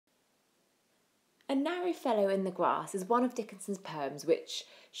A Narrow Fellow in the Grass is one of Dickinson's poems which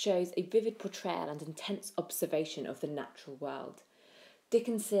shows a vivid portrayal and intense observation of the natural world.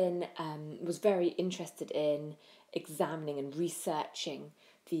 Dickinson was very interested in examining and researching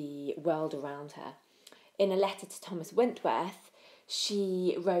the world around her. In a letter to Thomas Wentworth,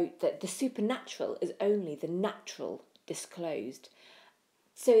 she wrote that the supernatural is only the natural disclosed.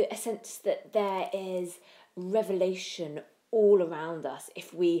 So a sense that there is revelation all around us.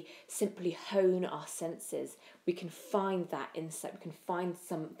 If we simply hone our senses, we can find that insight, we can find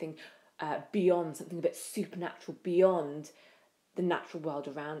something beyond, something a bit supernatural beyond the natural world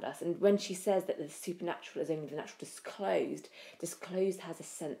around us. And when she says that the supernatural is only the natural disclosed has a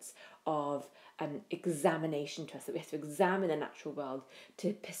sense of examination to us, that we have to examine the natural world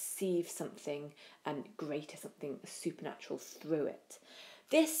to perceive something greater, something supernatural through it.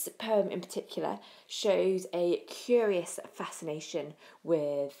 This poem in particular shows a curious fascination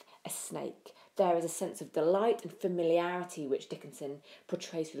with a snake. There is a sense of delight and familiarity which Dickinson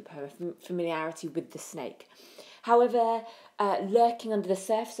portrays through the poem, familiarity with the snake. However, lurking under the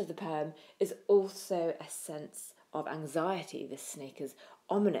surface of the poem is also a sense of anxiety. The snake is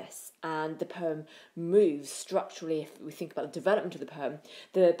ominous, and the poem moves structurally. If we think about the development of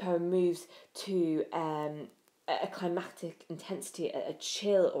the poem moves to a climactic intensity, a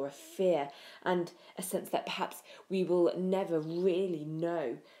chill or a fear, and a sense that perhaps we will never really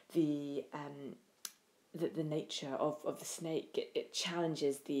know the nature of the snake. It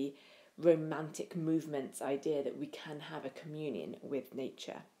challenges the romantic movements idea that we can have a communion with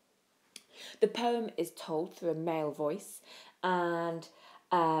nature. The poem is told through a male voice, and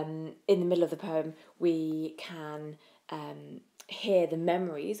in the middle of the poem we can hear the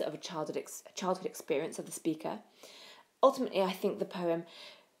memories of a childhood experience of the speaker. Ultimately, I think the poem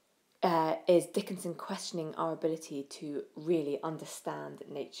is Dickinson questioning our ability to really understand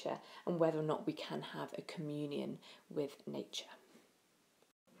nature and whether or not we can have a communion with nature.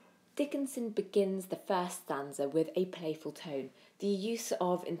 Dickinson begins the first stanza with a playful tone. The use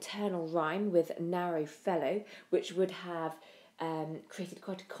of internal rhyme with narrow fellow, which would have created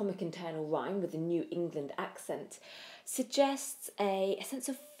quite a comic internal rhyme with a New England accent, suggests a sense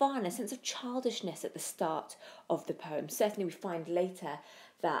of fun, a sense of childishness at the start of the poem. Certainly we find later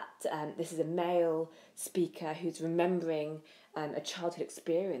that this is a male speaker who's remembering a childhood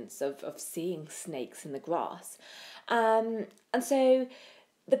experience of seeing snakes in the grass. And so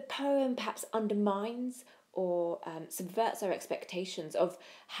the poem perhaps undermines or subverts our expectations of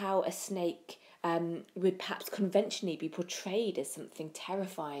how a snake would perhaps conventionally be portrayed as something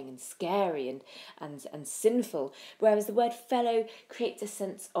terrifying and scary and sinful, whereas the word fellow creates a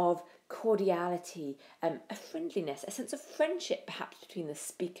sense of cordiality, a friendliness, a sense of friendship perhaps between the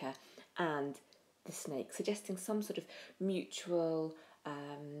speaker and the snake, suggesting some sort of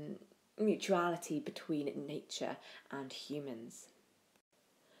mutuality between nature and humans.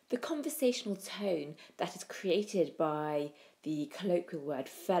 The conversational tone that is created by the colloquial word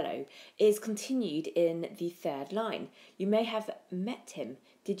fellow is continued in the third line. You may have met him,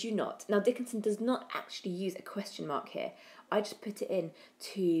 did you not? Now, Dickinson does not actually use a question mark here. I just put it in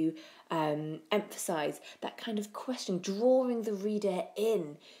to emphasise that kind of question, drawing the reader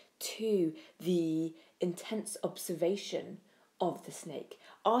in to the intense observation of the snake,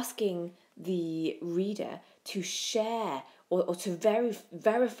 asking the reader to share or to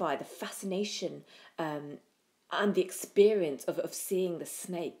verify the fascination and the experience of seeing the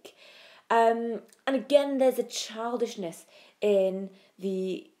snake. And again, there's a childishness in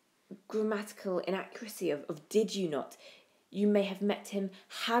the grammatical inaccuracy of did you not? You may have met him,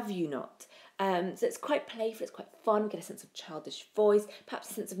 have you not? So it's quite playful, it's quite fun, get a sense of childish voice, perhaps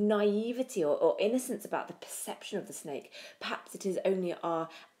a sense of naivety or innocence about the perception of the snake. Perhaps it is only our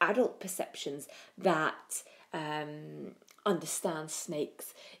adult perceptions that understand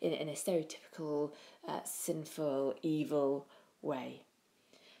snakes in a stereotypical, sinful, evil way.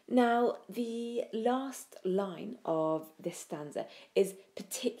 Now, the last line of this stanza is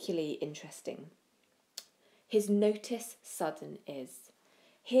particularly interesting. His notice sudden is.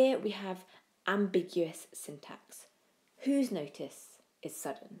 Here we have ambiguous syntax. Whose notice is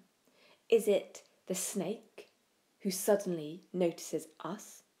sudden? Is it the snake who suddenly notices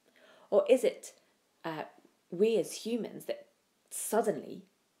us? Or is it we as humans that suddenly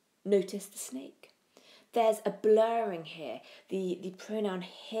notice the snake? There's a blurring here. The pronoun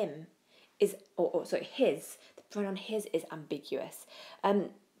him is, his, the pronoun his is ambiguous.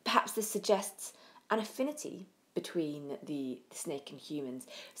 Perhaps this suggests an affinity between the snake and humans.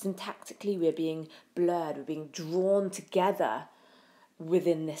 Syntactically, we're being blurred, we're being drawn together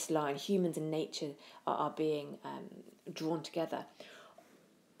within this line. Humans and nature are being drawn together.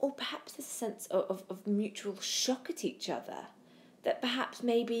 or perhaps there's a sense of mutual shock at each other, that perhaps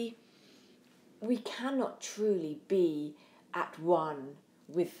maybe we cannot truly be at one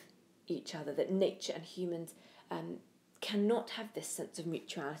with each other, that nature and humans cannot have this sense of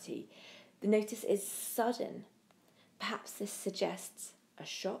mutuality. The notice is sudden. Perhaps this suggests a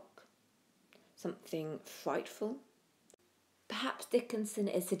shock, something frightful. Perhaps Dickinson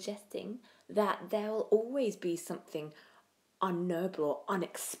is suggesting that there will always be something unknowable or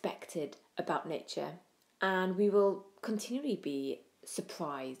unexpected about nature, and we will continually be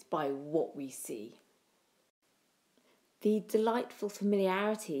surprised by what we see. The delightful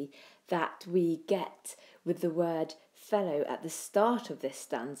familiarity that we get with the word fellow at the start of this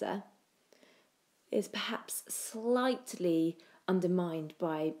stanza is perhaps slightly undermined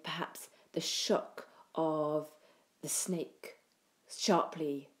by perhaps the shock of the snake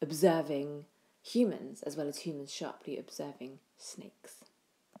sharply observing humans, as well as humans sharply observing snakes.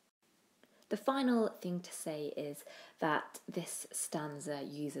 The final thing to say is that this stanza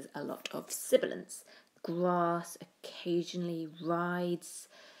uses a lot of sibilants. Grass occasionally rides,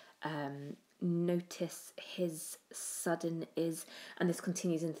 notice his sudden is, and this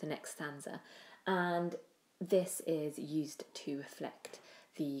continues into the next stanza. And this is used to reflect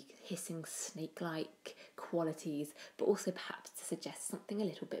the hissing snake-like qualities, but also perhaps to suggest something a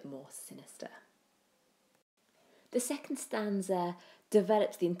little bit more sinister. The second stanza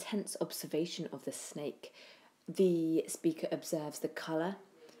develops the intense observation of the snake. The speaker observes the colour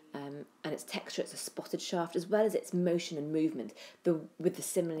and its texture. It's a spotted shaft, as well as its motion and movement, with the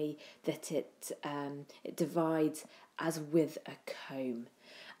simile that it divides as with a comb.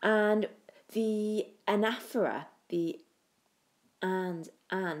 And the anaphora, the and,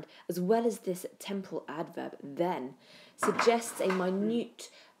 as well as this temporal adverb, then, suggests a minute,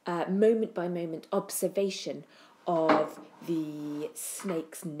 moment-by-moment observation of the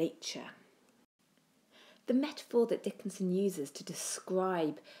snake's nature. The metaphor that Dickinson uses to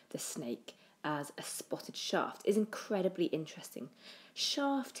describe the snake as a spotted shaft is incredibly interesting.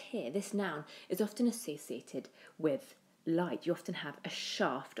 Shaft here, this noun, is often associated with light. You often have a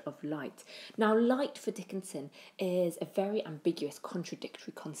shaft of light. Now, light for Dickinson is a very ambiguous,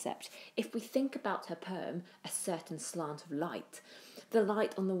 contradictory concept. If we think about her poem, A Certain Slant of Light, the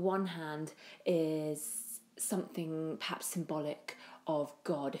light on the one hand is something perhaps symbolic of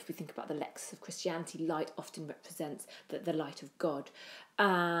God. If we think about the lexis of Christianity, light often represents the light of God.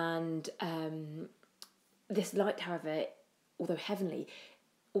 And this light, however, although heavenly,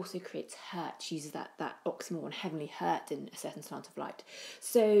 also creates hurt. She uses that oxymoron, heavenly hurt, in A Certain Slant of Light.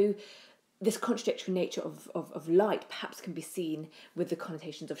 So this contradictory nature of light perhaps can be seen with the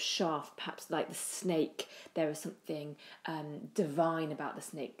connotations of shaft. Perhaps like the snake, there is something divine about the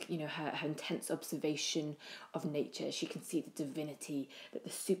snake. You know, her intense observation of nature. She can see the divinity, that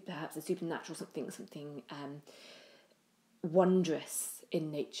perhaps the supernatural, something wondrous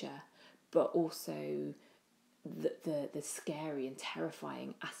in nature, but also the scary and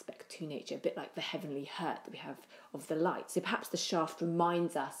terrifying aspect to nature, a bit like the heavenly hurt that we have of the light. So perhaps the shaft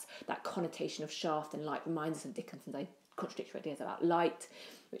reminds us, that connotation of shaft and light reminds us of Dickinson's contradictory ideas about light,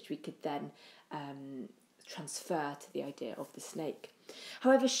 which we could then transfer to the idea of the snake.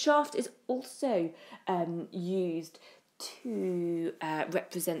 However, shaft is also used to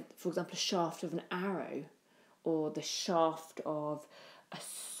represent, for example, a shaft of an arrow, or the shaft of a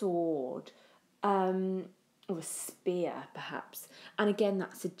sword, or a spear, perhaps. And again,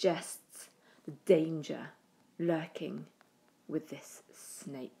 that suggests the danger lurking with this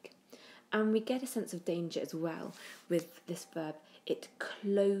snake. And we get a sense of danger as well with this verb, it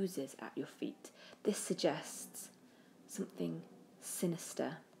closes at your feet. This suggests something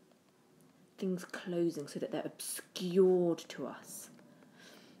sinister, things closing so that they're obscured to us.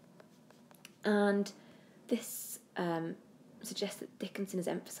 And this suggests that Dickinson is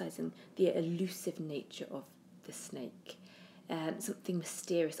emphasising the elusive nature of the snake, something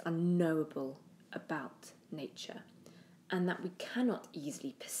mysterious, unknowable about nature, and that we cannot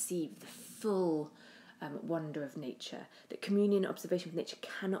easily perceive the full wonder of nature, that communion and observation with nature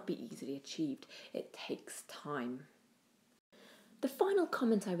cannot be easily achieved. It takes time. The final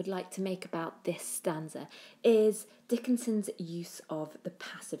comment I would like to make about this stanza is Dickinson's use of the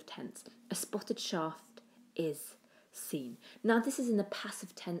passive tense. A spotted shaft is seen. Now, this is in the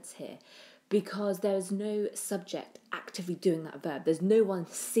passive tense here because there is no subject actively doing that verb. There's no one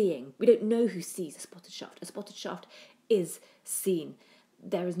seeing. We don't know who sees a spotted shaft. A spotted shaft is seen.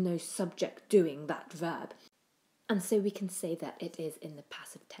 There is no subject doing that verb. And so we can say that it is in the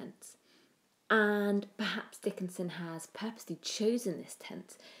passive tense. And perhaps Dickinson has purposely chosen this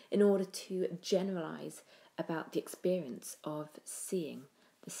tense in order to generalise about the experience of seeing,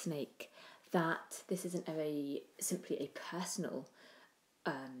 the snake, that this isn't simply a personal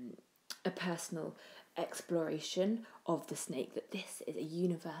exploration of the snake, that this is a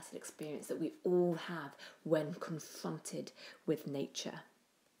universal experience that we all have when confronted with nature.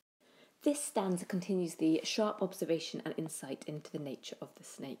 This stanza continues the sharp observation and insight into the nature of the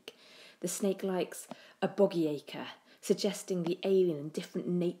snake. The snake likes a boggy acre, suggesting the alien and different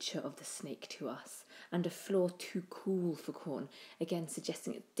nature of the snake to us, and a floor too cool for corn, again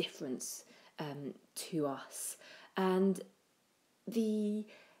suggesting its difference to us. And the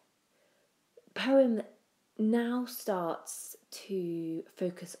poem now starts to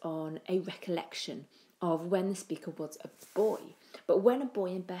focus on a recollection of when the speaker was a boy. But when a boy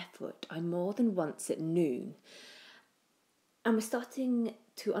and barefoot, I more than once at noon. And we're starting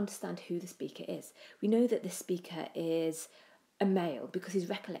to understand who the speaker is. We know that the speaker is a male because he's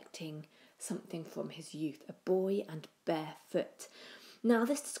recollecting something from his youth, a boy and barefoot. Now,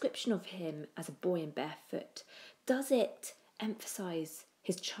 this description of him as a boy and barefoot, does it emphasise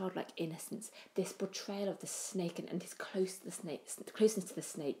his childlike innocence, this portrayal of the snake and his closeness to the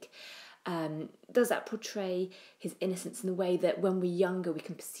snake? Does that portray his innocence in the way that when we're younger we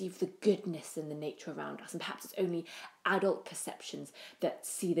can perceive the goodness in the nature around us, and perhaps it's only adult perceptions that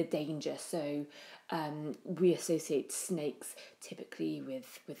see the danger? So we associate snakes typically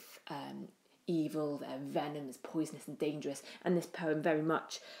with evil, their venom is poisonous and dangerous, and this poem very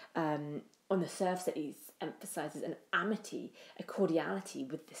much on the surface at least emphasises an amity, a cordiality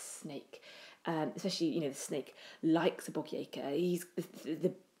with this snake. Especially, the snake likes a boggy acre.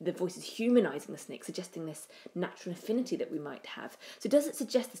 The voice is humanising the snake, suggesting this natural affinity that we might have. So does it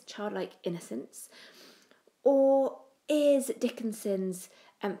suggest this childlike innocence? Or is Dickinson's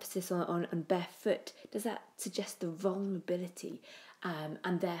emphasis on barefoot, does that suggest the vulnerability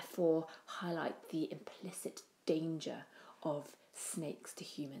and therefore highlight the implicit danger of snakes to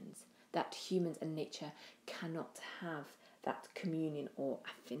humans? That humans and nature cannot have that communion or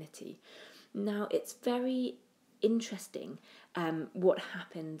affinity. Now, it's very interesting what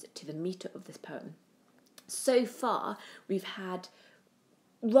happened to the metre of this poem. So far, we've had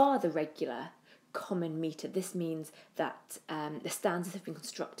rather regular common metre. This means that the stanzas have been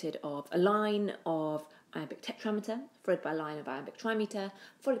constructed of a line of iambic tetrameter, followed by a line of iambic trimeter,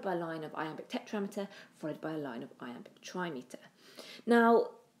 followed by a line of iambic tetrameter, followed by a line of iambic trimeter.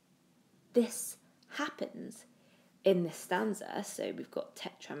 Now, this happens in this stanza, so we've got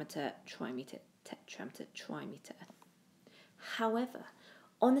tetrameter, trimeter, tetrameter, trimeter. However,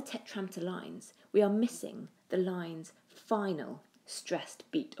 on the tetrameter lines, we are missing the line's final stressed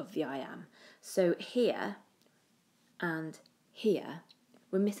beat of the I am. So here and here,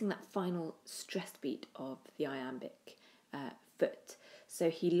 we're missing that final stressed beat of the iambic foot. So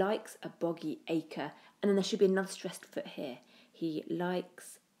he likes a boggy acre, and then there should be another stressed foot here. He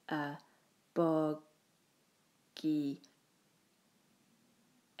likes a boggy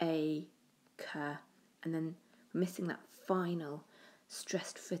acre, and then we're missing that final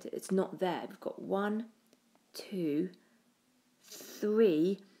stressed foot. It's not there. We've got 1, 2,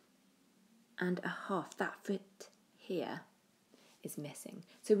 3 and a half. That foot here is missing.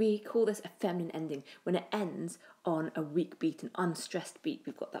 So we call this a feminine ending when it ends on a weak beat, an unstressed beat.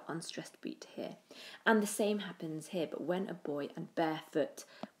 We've got that unstressed beat here. And the same happens here, but when a boy and barefoot,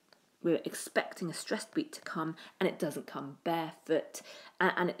 we're expecting a stressed beat to come, and it doesn't come, barefoot,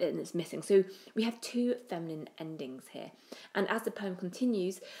 and it's missing. So we have two feminine endings here. And as the poem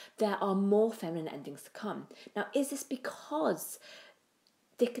continues, there are more feminine endings to come. Now, is this because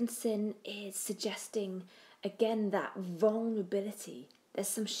Dickinson is suggesting, again, that vulnerability? There's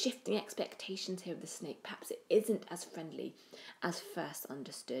some shifting expectations here of the snake. Perhaps it isn't as friendly as first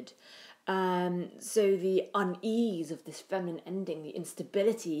understood. So the unease of this feminine ending, the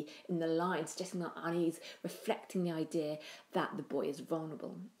instability in the line, suggesting that unease, reflecting the idea that the boy is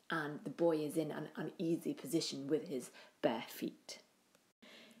vulnerable and the boy is in an uneasy position with his bare feet.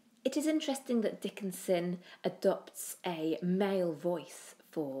 It is interesting that Dickinson adopts a male voice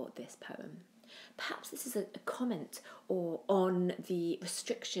for this poem. Perhaps this is a comment on the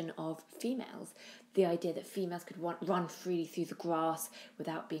restriction of females, the idea that females could run freely through the grass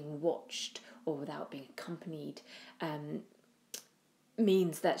without being watched or without being accompanied,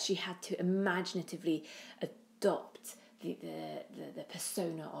 means that she had to imaginatively adopt the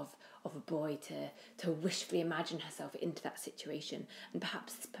persona of a boy to wishfully imagine herself into that situation. And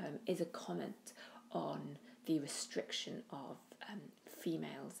perhaps this poem is a comment on the restriction of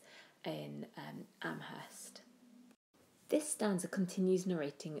females in Amherst. This stanza continues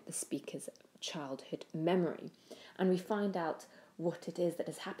narrating the speaker's childhood memory, and we find out what it is that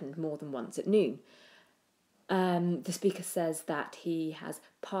has happened more than once at noon. The speaker says that he has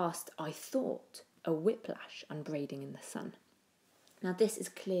passed, I thought, a whiplash unbraiding in the sun. Now, this is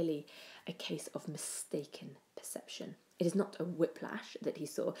clearly a case of mistaken perception. It is not a whiplash that he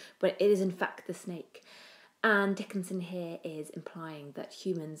saw, but it is in fact the snake. And Dickinson here is implying that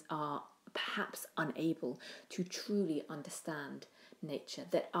humans are perhaps unable to truly understand nature,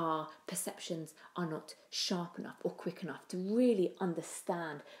 that our perceptions are not sharp enough or quick enough to really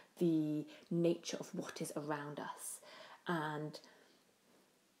understand the nature of what is around us, and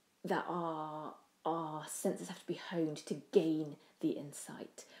that our senses have to be honed to gain the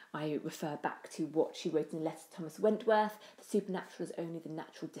insight. I refer back to what she wrote in a letter to Thomas Wentworth: the supernatural is only the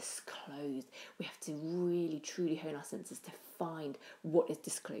natural disclosed. We have to really truly hone our senses to find what is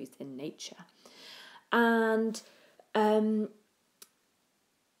disclosed in nature. And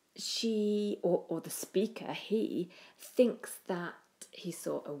she, or the speaker, he thinks that he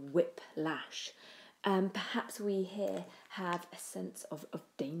saw a whiplash. Perhaps we here have a sense of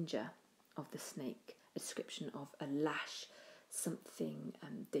danger of the snake, a description of a lash, something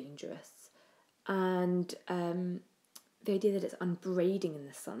dangerous. And the idea that it's unbraiding in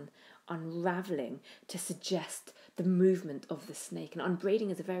the sun, unravelling, to suggest the movement of the snake. And unbraiding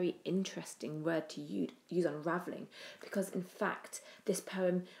is a very interesting word to use unravelling, because in fact this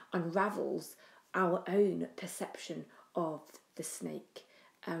poem unravels our own perception of the snake.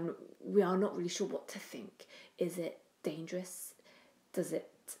 We are not really sure what to think. Is it dangerous? Does it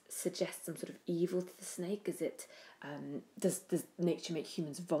suggest some sort of evil to the snake? Is it does nature make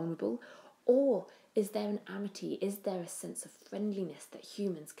humans vulnerable? Or is there an amity? Is there a sense of friendliness that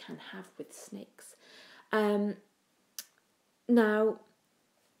humans can have with snakes? Now,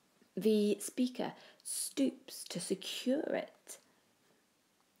 the speaker stoops to secure it.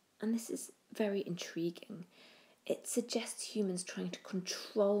 And this is very intriguing. It suggests humans trying to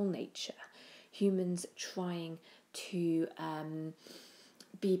control nature, humans trying to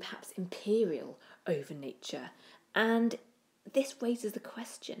be perhaps imperial over nature. And this raises the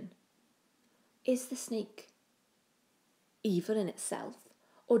question, is the snake evil in itself?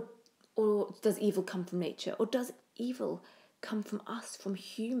 Or does evil come from nature? Or does evil come from us, from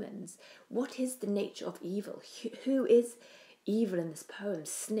humans? What is the nature of evil? Who is evil in this poem?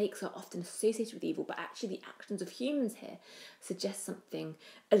 Snakes are often associated with evil, but actually the actions of humans here suggest something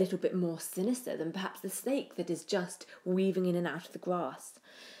a little bit more sinister than perhaps the snake that is just weaving in and out of the grass.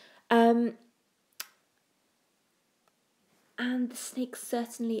 And the snake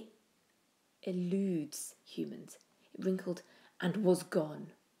certainly eludes humans. It wrinkled and was gone.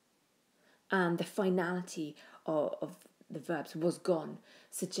 And the finality of the verbs was gone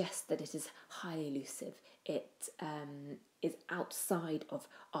suggests that it is highly elusive. It is outside of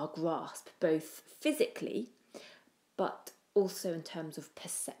our grasp, both physically, but also in terms of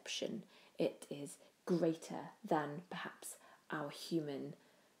perception. It is greater than perhaps our human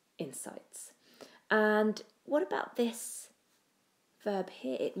insights. And what about this verb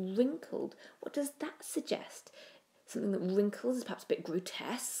here? It wrinkled. What does that suggest? Something that wrinkles is perhaps a bit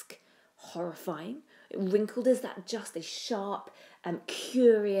grotesque, horrifying. Wrinkled, is that just a sharp,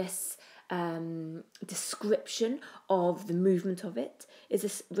 curious description of the movement of it? Is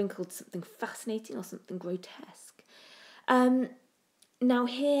this wrinkled something fascinating or something grotesque? Now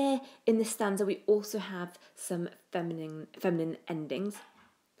here in this stanza we also have some feminine endings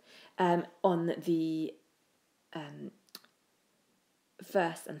on the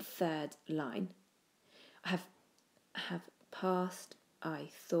first and third line. I have passed, I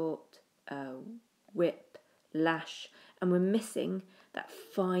thought, whip, lash, and we're missing that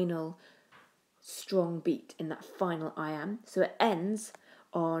final strong beat in that final I am. So it ends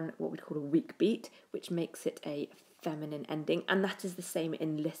on what we'd call a weak beat, which makes it a feminine ending, and that is the same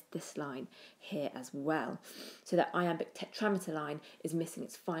in this line here as well. So that iambic tetrameter line is missing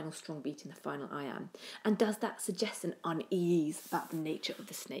its final strong beat in the final I am. And does that suggest an unease about the nature of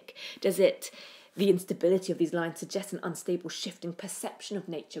the snake? Does it, the instability of these lines, suggest an unstable shifting perception of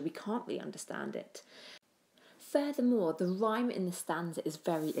nature? We can't really understand it. Furthermore, the rhyme in the stanza is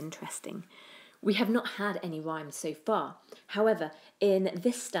very interesting. We have not had any rhymes so far. However, in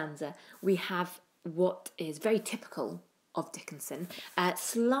this stanza, we have what is very typical of Dickinson,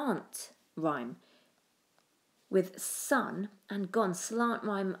 slant rhyme with sun and gone. Slant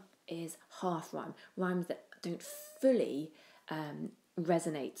rhyme is half rhyme, rhymes that don't fully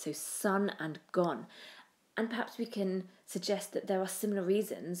resonate, so sun and gone. And perhaps we can suggest that there are similar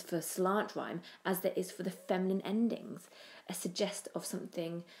reasons for slant rhyme as there is for the feminine endings, a suggest of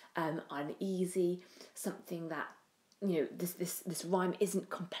something uneasy, something that, you know, this rhyme isn't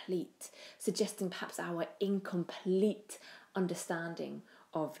complete, suggesting perhaps our incomplete understanding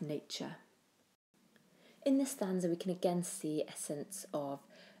of nature. In this stanza, we can again see a sense of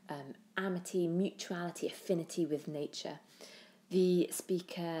amity, mutuality, affinity with nature. The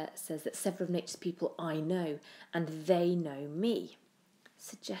speaker says that several of nature's people I know, and they know me,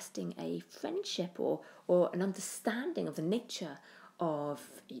 suggesting a friendship or an understanding of the nature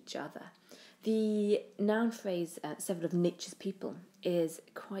of each other. The noun phrase, several of nature's people, is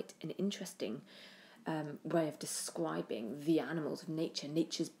quite an interesting way of describing the animals of nature,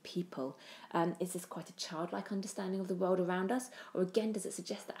 nature's people. Is this quite a childlike understanding of the world around us? Or again, does it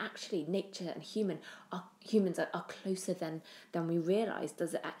suggest that actually nature and humans are closer than we realise?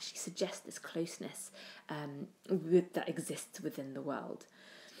 Does it actually suggest this closeness that exists within the world?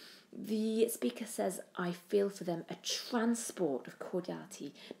 The speaker says, I feel for them a transport of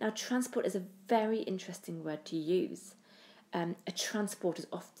cordiality. Now, transport is a very interesting word to use. A transport is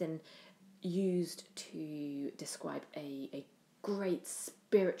often used to describe a great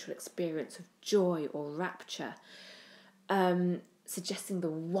spiritual experience of joy or rapture, suggesting the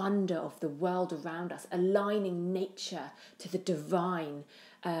wonder of the world around us, aligning nature to the divine,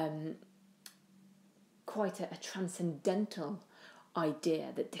 quite a transcendental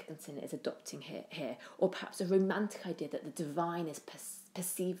idea that Dickinson is adopting here, or perhaps a romantic idea that the divine is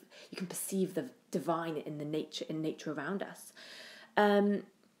perceived. You can perceive the divine in nature around us.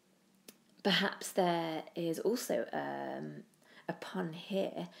 Perhaps there is also a pun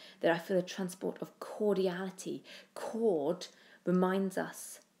here that I feel a transport of cordiality. Cord reminds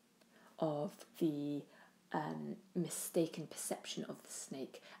us of the mistaken perception of the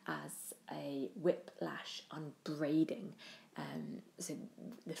snake as a whiplash unbraiding. So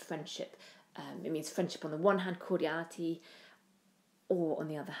the friendship, it means friendship on the one hand, cordiality, or on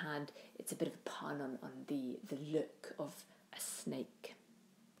the other hand, it's a bit of a pun on the look of a snake.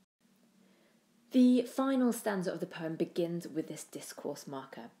 The final stanza of the poem begins with this discourse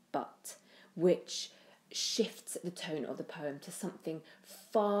marker, but, which shifts the tone of the poem to something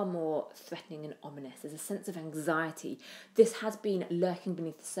far more threatening and ominous. There's a sense of anxiety. This has been lurking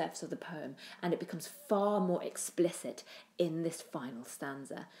beneath the surface of the poem, and it becomes far more explicit in this final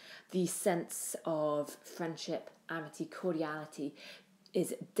stanza. The sense of friendship, amity, cordiality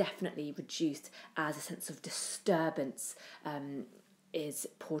is definitely reduced as a sense of disturbance is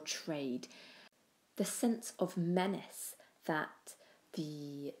portrayed. The sense of menace that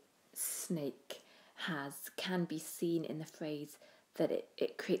the snake has can be seen in the phrase that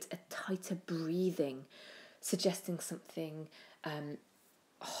it creates a tighter breathing, suggesting something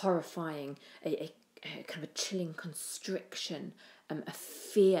horrifying, a kind of a chilling constriction, a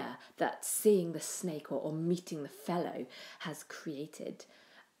fear that seeing the snake or meeting the fellow has created.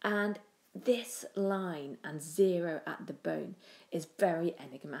 And this line, and 0 at the bone, is very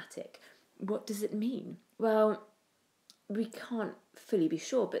enigmatic. What does it mean? Well, we can't fully be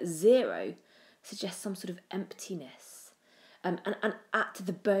sure, but 0 suggests some sort of emptiness. And at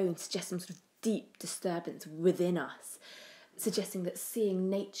the bone suggests some sort of deep disturbance within us, suggesting that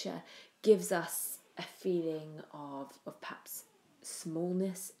seeing nature gives us a feeling of perhaps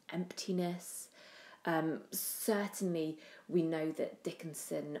smallness, emptiness. Certainly, we know that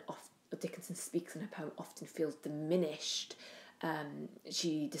Dickinson speaks in her poem often feels diminished.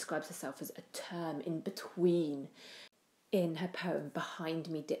 She describes herself as a term in between. In her poem, Behind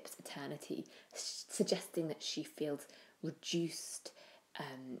Me Dips Eternity, suggesting that she feels reduced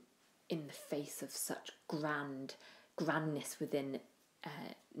in the face of such grandness within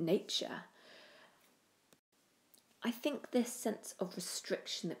nature. I think this sense of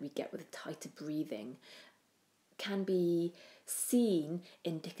restriction that we get with a tighter breathing can be seen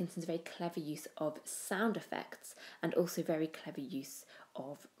in Dickinson's very clever use of sound effects and also very clever use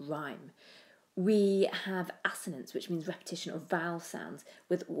of rhyme. We have assonance, which means repetition of vowel sounds,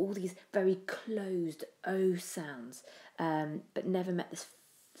 with all these very closed O sounds, but never met this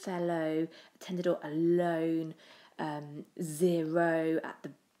fellow, attended or alone, 0 at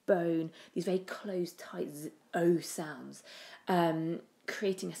the bone, these very closed, tight O sounds,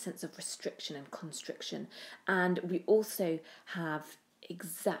 creating a sense of restriction and constriction. And we also have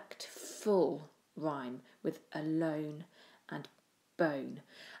exact full rhyme with alone and bone.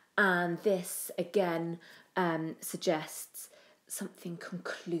 And this, again, suggests something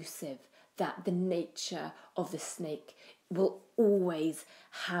conclusive, that the nature of the snake will always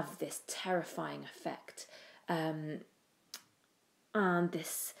have this terrifying effect. And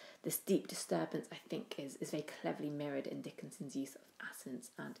this deep disturbance, I think, is very cleverly mirrored in Dickinson's use of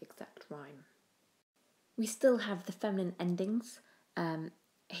assonance and exact rhyme. We still have the feminine endings.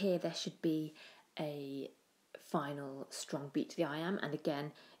 Here there should be a final strong beat to the I am, and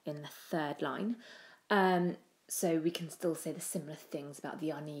again in the third line. So we can still say the similar things about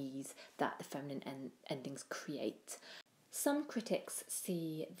the unease that the feminine endings create. Some critics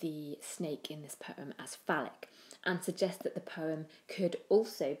see the snake in this poem as phallic and suggest that the poem could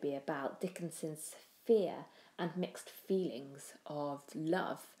also be about Dickinson's fear and mixed feelings of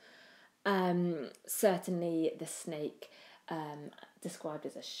love. Certainly the snake described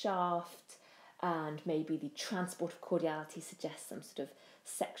as a shaft, and maybe the transport of cordiality suggests some sort of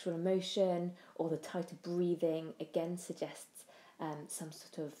sexual emotion, or the tighter breathing again suggests some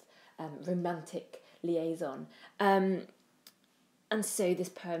sort of romantic liaison. And so this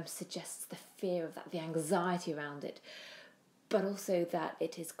poem suggests the fear of that, the anxiety around it, but also that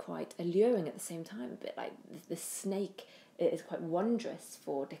it is quite alluring at the same time, a bit like the snake is quite wondrous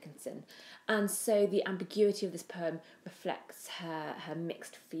for Dickinson. And so the ambiguity of this poem reflects her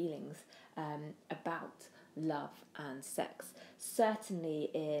mixed feelings about love and sex.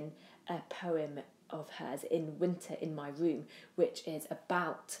 Certainly in a poem of hers, In Winter in My Room, which is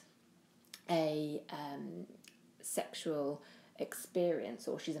about a sexual experience,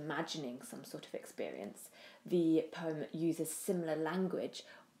 or she's imagining some sort of experience, the poem uses similar language.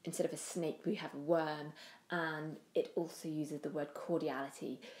 Instead of a snake, we have a worm, and it also uses the word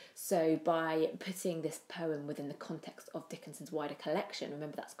cordiality. So by putting this poem within the context of Dickinson's wider collection,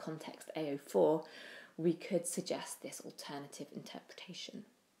 remember that's context AO4, we could suggest this alternative interpretation.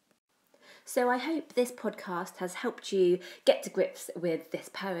 So I hope this podcast has helped you get to grips with this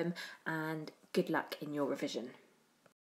poem, and good luck in your revision.